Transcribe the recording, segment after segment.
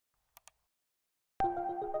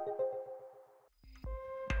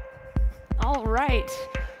All right.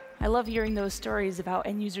 I love hearing those stories about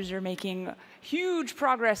end users are making huge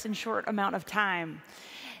progress in short amount of time.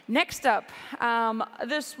 Next up,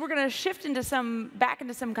 we're going to shift back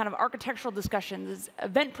into some kind of architectural discussions.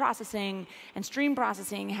 Event processing and stream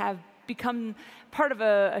processing have become part of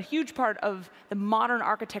a huge part of the modern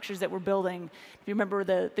architectures that we're building. If you remember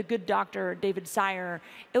the good doctor, David Sire,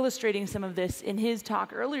 illustrating some of this in his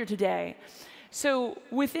talk earlier today. So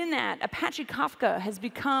within that, Apache Kafka has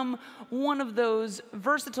become one of those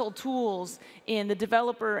versatile tools in the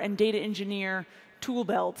developer and data engineer tool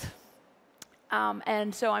belt.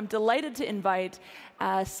 And so I'm delighted to invite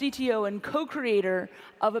CTO and co-creator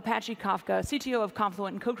of Apache Kafka, CTO of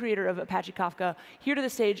Confluent and co-creator of Apache Kafka, here to the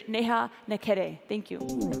stage, Neha Narkhede. Thank you.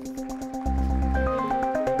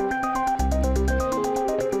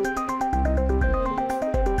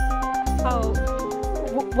 Oh,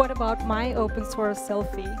 what about my open source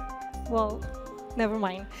selfie? Well, never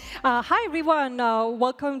mind. Hi, everyone.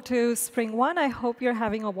 Welcome to SpringOne. I hope you're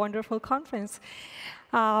having a wonderful conference.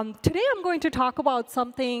 Today, I'm going to talk about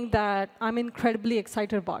something that I'm incredibly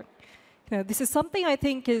excited about. This is something I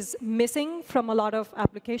think is missing from a lot of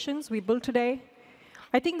applications we build today.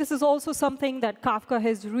 I think this is also something that Kafka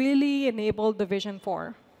has really enabled the vision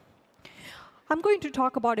for. I'm going to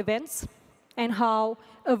talk about events and how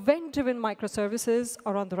event-driven microservices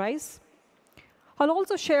are on the rise. I'll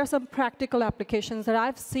also share some practical applications that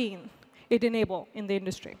I've seen it enable in the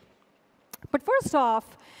industry. But first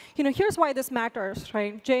off, here's why this matters,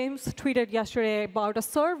 right? James tweeted yesterday about a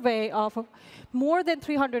survey of more than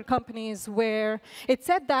 300 companies where it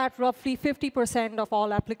said that roughly 50% of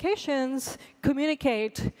all applications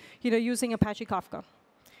communicate using Apache Kafka.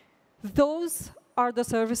 Those are the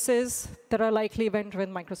services that are likely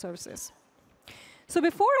event-driven microservices. So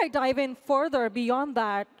before I dive in further beyond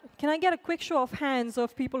that, can I get a quick show of hands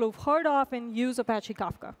of people who've heard of and use Apache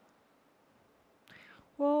Kafka?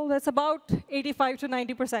 Well, that's about 85 to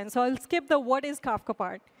 90%. So I'll skip the what is Kafka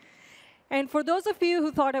part. And for those of you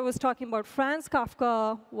who thought I was talking about Franz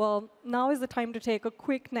Kafka, well, now is the time to take a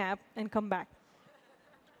quick nap and come back.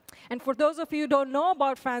 And for those of you who don't know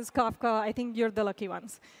about Franz Kafka, I think you're the lucky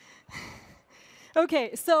ones.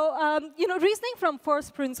 OK, so reasoning from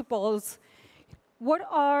first principles, what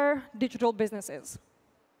are digital businesses?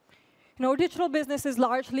 Digital business is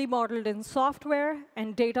largely modeled in software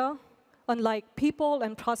and data, unlike people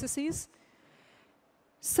and processes.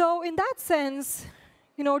 So in that sense,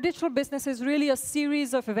 digital business is really a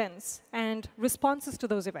series of events and responses to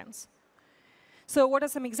those events. So what are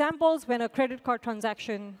some examples? When a credit card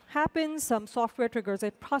transaction happens, some software triggers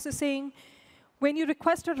it processing. When you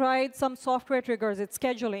request a ride, some software triggers it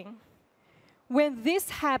scheduling. When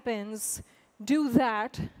this happens, do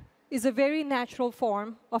that is a very natural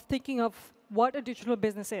form of thinking of what a digital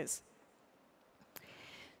business is.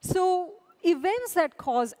 So events that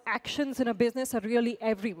cause actions in a business are really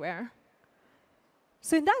everywhere.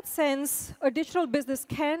 So in that sense, a digital business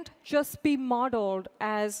can't just be modeled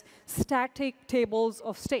as static tables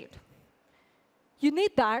of state. You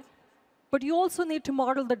need that, but you also need to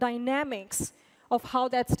model the dynamics of how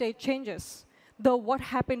that state changes, the what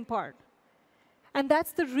happened part. And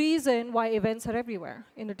that's the reason why events are everywhere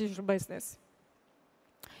in a digital business.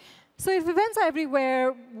 So if events are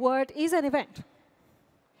everywhere, what is an event?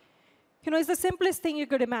 It's the simplest thing you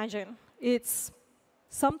could imagine. It's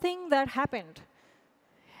something that happened,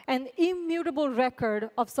 an immutable record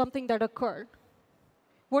of something that occurred.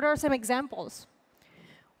 What are some examples?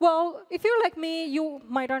 Well, if you're like me, you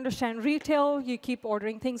might understand retail. You keep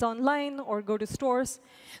ordering things online or go to stores.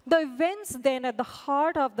 The events then at the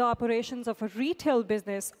heart of the operations of a retail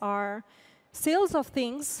business are sales of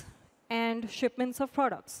things and shipments of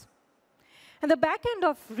products. And the back end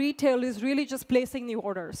of retail is really just placing new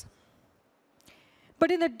orders. But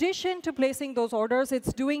in addition to placing those orders,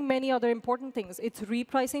 it's doing many other important things. It's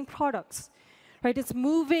repricing products. Right? It's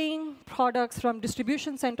moving products from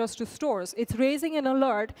distribution centers to stores. It's raising an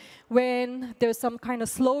alert when there's some kind of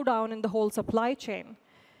slowdown in the whole supply chain.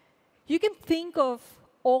 You can think of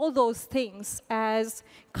all those things as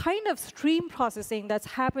kind of stream processing that's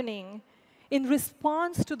happening in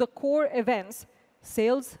response to the core events,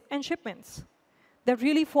 sales and shipments, that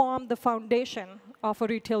really form the foundation of a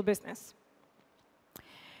retail business.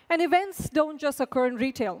 And events don't just occur in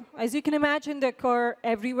retail. As you can imagine, they occur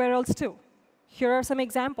everywhere else, too. Here are some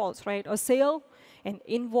examples, right? A sale, an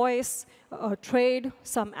invoice, a trade,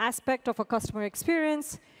 some aspect of a customer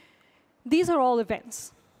experience. These are all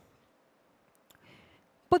events.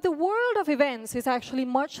 But the world of events is actually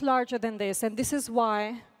much larger than this, and this is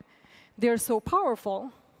why they're so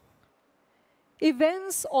powerful.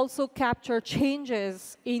 Events also capture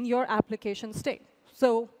changes in your application state.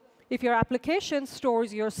 So if your application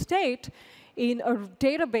stores your state in a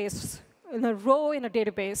database, in a row in a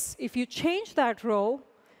database, if you change that row,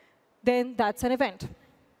 then that's an event.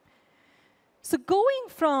 So going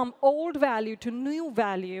from old value to new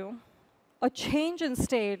value, a change in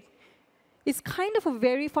state, is kind of a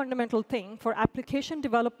very fundamental thing for application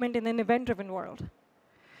development in an event-driven world.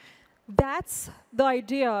 That's the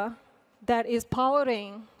idea that is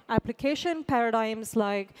powering application paradigms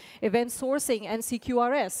like event sourcing and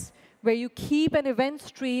CQRS, where you keep an event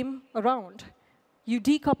stream around. You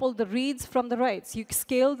decouple the reads from the writes. You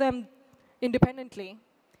scale them independently.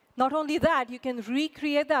 Not only that, you can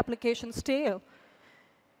recreate the application state,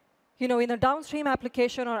 in a downstream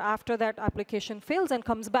application or after that application fails and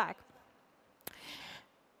comes back.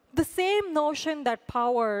 The same notion that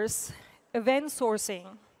powers event sourcing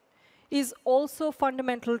is also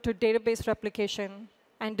fundamental to database replication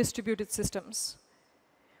and distributed systems,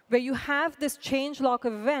 where you have this change log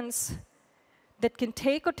of events that can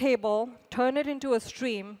take a table, turn it into a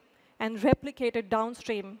stream, and replicate it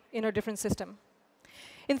downstream in a different system.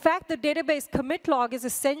 In fact, the database commit log is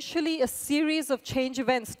essentially a series of change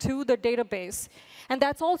events to the database. And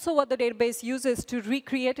that's also what the database uses to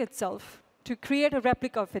recreate itself, to create a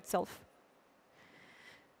replica of itself.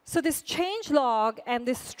 So this change log and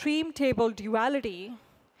this stream table duality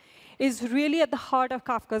is really at the heart of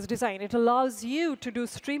Kafka's design. It allows you to do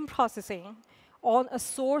stream processing on a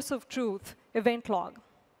source of truth event log.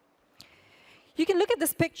 You can look at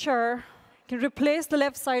this picture. You can replace the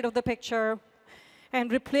left side of the picture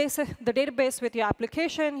and replace the database with your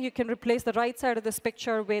application. You can replace the right side of this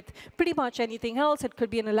picture with pretty much anything else. It could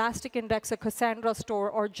be an Elastic Index, a Cassandra store,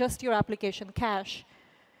 or just your application cache.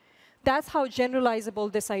 That's how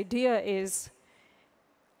generalizable this idea is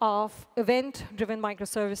of event-driven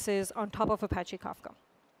microservices on top of Apache Kafka.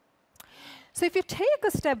 So if you take a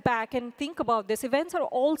step back and think about this, events are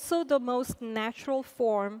also the most natural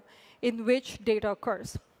form in which data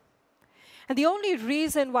occurs. And the only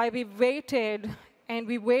reason why we waited and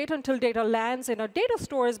we wait until data lands in our data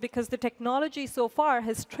store is because the technology so far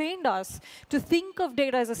has trained us to think of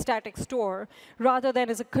data as a static store rather than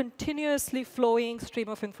as a continuously flowing stream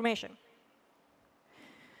of information.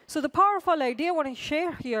 So the powerful idea I want to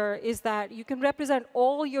share here is that you can represent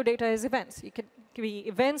all your data as events.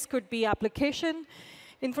 Events could be application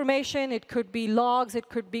information, it could be logs, it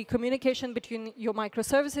could be communication between your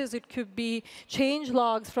microservices, it could be change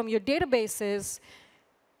logs from your databases.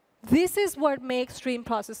 This is what makes stream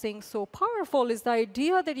processing so powerful, is the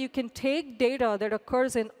idea that you can take data that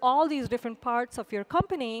occurs in all these different parts of your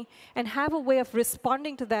company and have a way of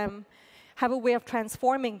responding to them, have a way of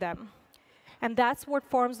transforming them. And that's what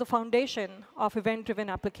forms the foundation of event-driven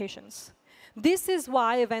applications. This is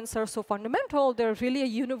why events are so fundamental. They're really a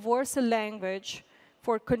universal language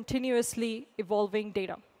for continuously evolving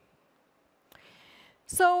data.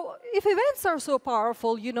 So if events are so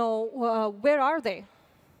powerful, where are they?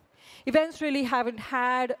 Events really haven't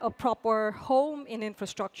had a proper home in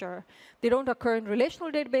infrastructure. They don't occur in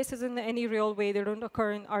relational databases in any real way. They don't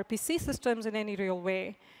occur in RPC systems in any real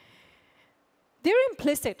way. They're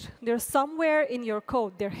implicit. They're somewhere in your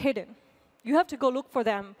code. They're hidden. You have to go look for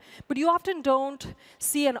them. But you often don't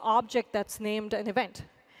see an object that's named an event.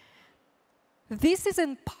 This is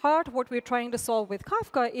in part what we're trying to solve with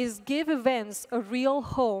Kafka, is give events a real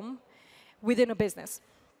home within a business.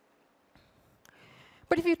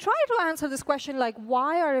 But if you try to answer this question, like,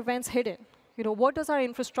 why are events hidden? What does our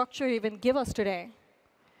infrastructure even give us today?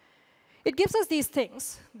 It gives us these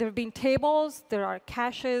things. There have been tables, there are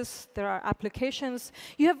caches, there are applications.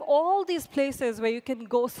 You have all these places where you can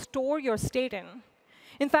go store your state in.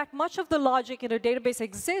 In fact, much of the logic in a database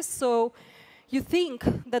exists, so you think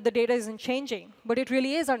that the data isn't changing, but it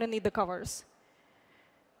really is underneath the covers.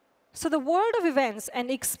 So the world of events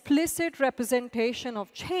and explicit representation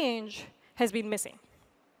of change has been missing.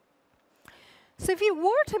 So if you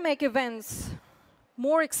were to make events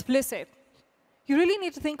more explicit, you really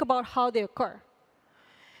need to think about how they occur.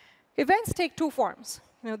 Events take two forms.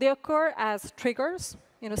 They occur as triggers,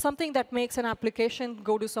 something that makes an application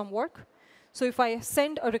go do some work. So if I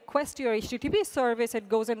send a request to your HTTP service, it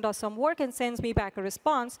goes and does some work and sends me back a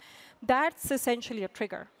response. That's essentially a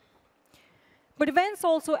trigger. But events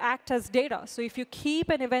also act as data. So if you keep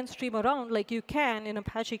an event stream around, like you can in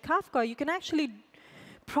Apache Kafka, you can actually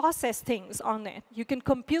process things on it. You can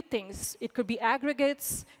compute things. It could be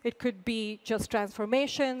aggregates. It could be just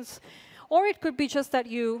transformations. Or it could be just that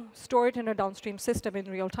you store it in a downstream system in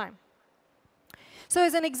real time. So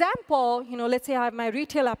as an example, let's say I have my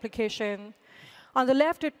retail application. On the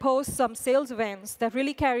left, it posts some sales events that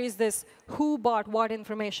really carries this who bought what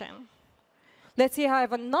information. Let's say I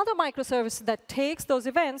have another microservice that takes those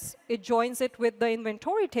events, it joins it with the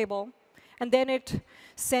inventory table, and then it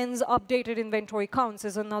sends updated inventory counts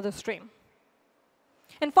as another stream.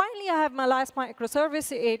 And finally, I have my last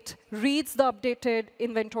microservice. It reads the updated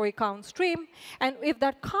inventory count stream. And if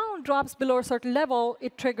that count drops below a certain level,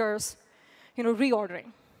 it triggers reordering.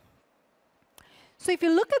 So if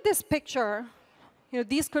you look at this picture,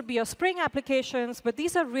 these could be your Spring applications, but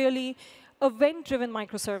these are really event-driven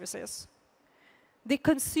microservices. They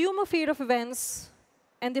consume a feed of events,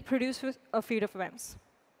 and they produce a feed of events.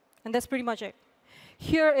 And that's pretty much it.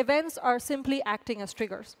 Here, events are simply acting as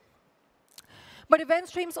triggers. But event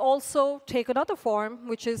streams also take another form,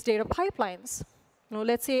 which is data pipelines.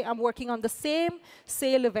 Let's say I'm working on the same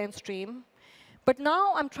sale event stream, but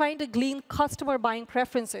now I'm trying to glean customer buying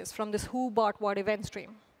preferences from this who bought what event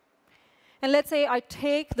stream. And let's say I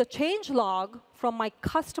take the change log from my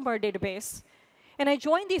customer database, and I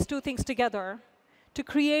join these two things together to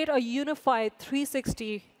create a unified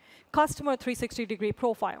customer 360-degree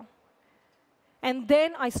profile. And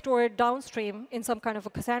then I store it downstream in some kind of a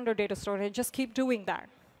Cassandra data store, and I just keep doing that.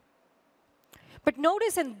 But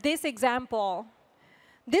notice in this example,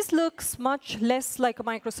 this looks much less like a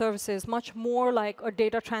microservices, much more like a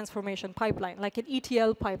data transformation pipeline, like an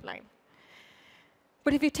ETL pipeline.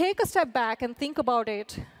 But if you take a step back and think about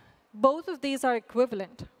it, both of these are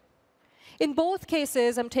equivalent. In both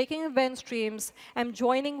cases, I'm taking event streams, I'm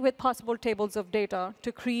joining with possible tables of data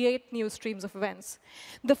to create new streams of events.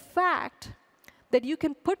 The fact that you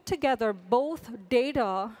can put together both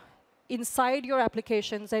data inside your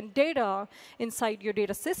applications and data inside your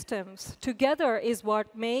data systems together is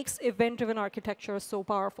what makes event-driven architecture so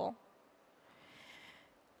powerful.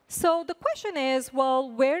 So the question is, well,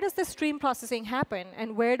 where does the stream processing happen,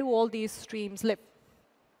 and where do all these streams live?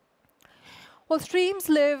 Well, streams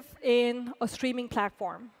live in a streaming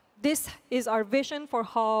platform. This is our vision for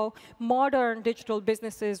how modern digital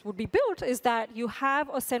businesses would be built, is that you have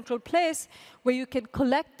a central place where you can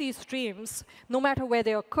collect these streams, no matter where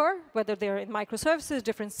they occur, whether they're in microservices,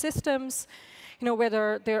 different systems,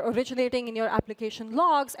 whether they're originating in your application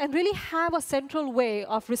logs, and really have a central way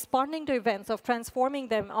of responding to events, of transforming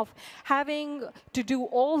them, of having to do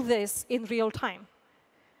all this in real time.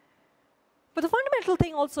 But the fundamental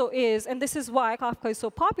thing also is, and this is why Kafka is so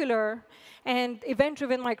popular, and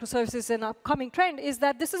event-driven microservices is an upcoming trend, is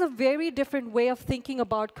that this is a very different way of thinking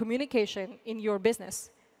about communication in your business.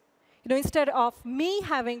 Instead of me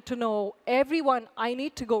having to know everyone I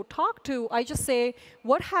need to go talk to, I just say,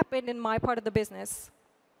 what happened in my part of the business?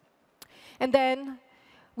 And then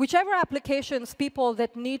whichever applications, people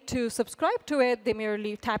that need to subscribe to it, they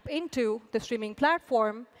merely tap into the streaming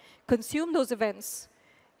platform, consume those events,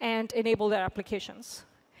 and enable their applications.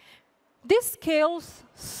 This scales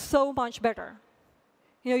so much better.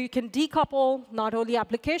 You can decouple not only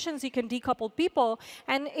applications, you can decouple people,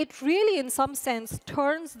 and it really, in some sense,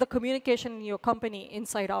 turns the communication in your company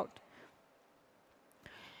inside out.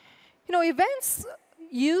 Events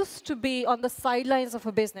used to be on the sidelines of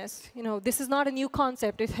a business. This is not a new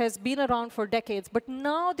concept. It has been around for decades, but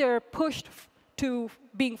now they're pushed to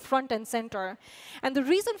being front and center. And the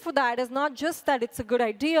reason for that is not just that it's a good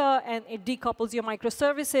idea and it decouples your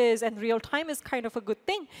microservices and real time is kind of a good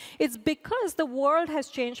thing. It's because the world has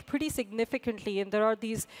changed pretty significantly, and there are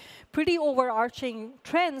these pretty overarching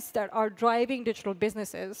trends that are driving digital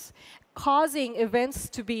businesses, causing events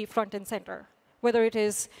to be front and center. Whether it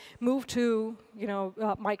is move to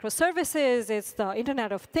microservices, it's the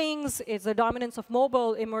Internet of Things, it's the dominance of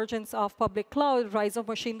mobile, emergence of public cloud, rise of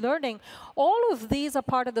machine learning. All of these are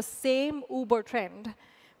part of the same Uber trend,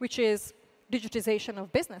 which is digitization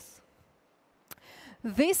of business.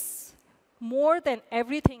 This, more than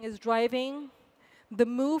everything, is driving the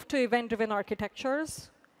move to event-driven architectures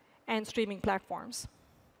and streaming platforms.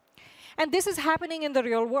 And this is happening in the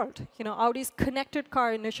real world. Audi's connected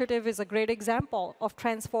car initiative is a great example of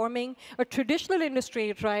transforming a traditional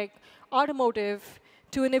industry like automotive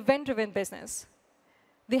to an event-driven business.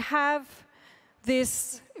 They have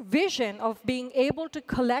this vision of being able to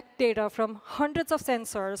collect data from hundreds of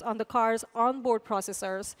sensors on the car's onboard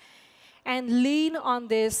processors and lean on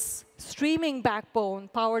this streaming backbone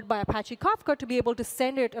powered by Apache Kafka to be able to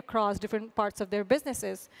send it across different parts of their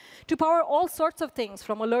businesses, to power all sorts of things,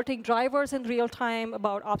 from alerting drivers in real time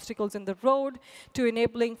about obstacles in the road, to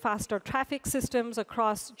enabling faster traffic systems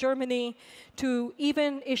across Germany, to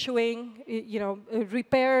even issuing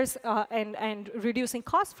repairs and reducing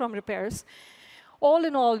costs from repairs, all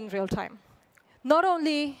in real time. Not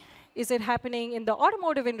only is it happening in the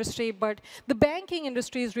automotive industry, but the banking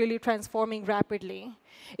industry is really transforming rapidly.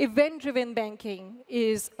 Event-driven banking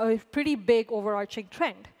is a pretty big overarching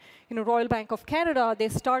trend. Royal Bank of Canada, they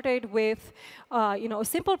started with a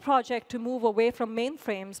simple project to move away from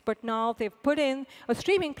mainframes, but now they've put in a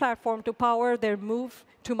streaming platform to power their move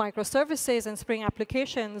to microservices and Spring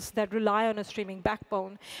applications that rely on a streaming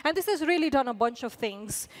backbone. And this has really done a bunch of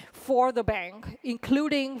things for the bank,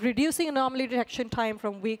 including reducing anomaly detection time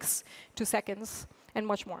from weeks to seconds, and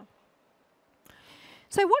much more.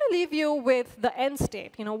 So I want to leave you with the end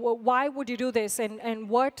state. Why would you do this, and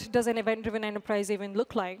what does an event-driven enterprise even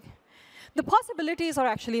look like? The possibilities are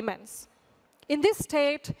actually immense. In this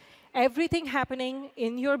state, everything happening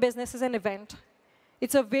in your business is an event.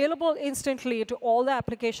 It's available instantly to all the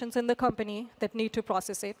applications in the company that need to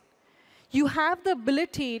process it. You have the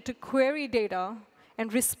ability to query data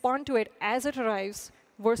and respond to it as it arrives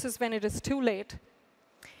versus when it is too late.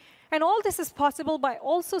 And all this is possible by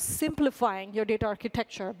also simplifying your data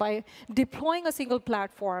architecture, by deploying a single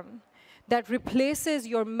platform that replaces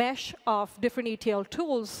your mesh of different ETL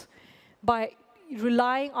tools by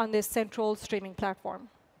relying on this central streaming platform.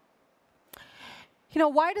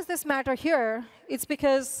 Why does this matter here? It's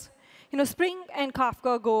because Spring and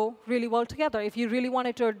Kafka go really well together. If you really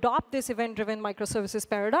wanted to adopt this event-driven microservices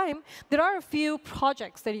paradigm, there are a few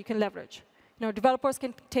projects that you can leverage. Developers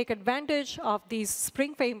can take advantage of these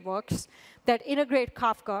Spring frameworks that integrate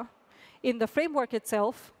Kafka in the framework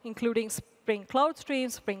itself, including Spring Cloud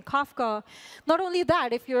Streams, Spring Kafka. Not only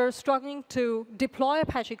that, if you're struggling to deploy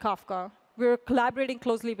Apache Kafka, we're collaborating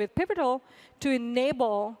closely with Pivotal to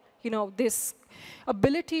enable this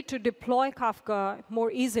ability to deploy Kafka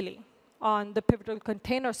more easily on the Pivotal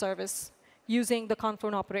container service using the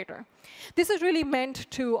Confluent operator. This is really meant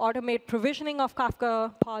to automate provisioning of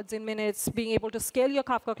Kafka pods in minutes, being able to scale your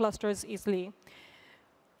Kafka clusters easily.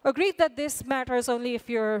 Agreed that this matters only if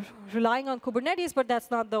you're relying on Kubernetes, but that's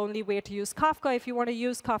not the only way to use Kafka. If you want to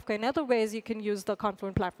use Kafka in other ways, you can use the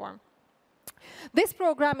Confluent platform. This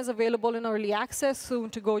program is available in early access, soon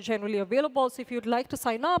to go generally available. So if you'd like to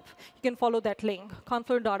sign up, you can follow that link,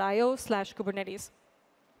 confluent.io/Kubernetes.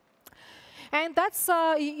 And that's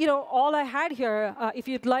all I had here. If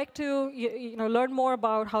you'd like to learn more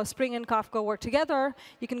about how Spring and Kafka work together,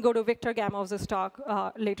 you can go to Victor Gamov's talk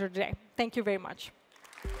later today. Thank you very much.